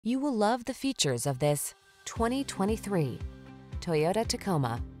You will love the features of this 2023 Toyota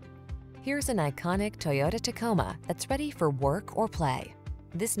Tacoma. Here's an iconic Toyota Tacoma that's ready for work or play.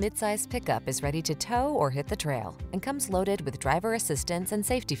 This midsize pickup is ready to tow or hit the trail and comes loaded with driver assistance and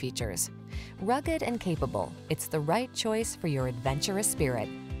safety features. Rugged and capable, it's the right choice for your adventurous spirit.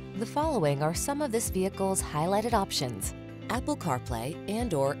 The following are some of this vehicle's highlighted options: Apple CarPlay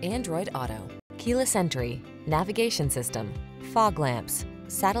and/or Android Auto, keyless entry, navigation system, fog lamps,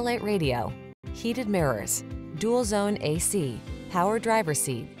 satellite radio, heated mirrors, dual zone AC, power driver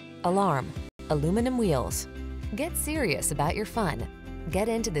seat, alarm, aluminum wheels. Get serious about your fun. Get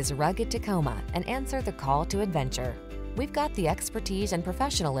into this rugged Tacoma and answer the call to adventure. We've got the expertise and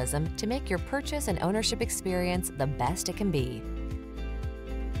professionalism to make your purchase and ownership experience the best it can be.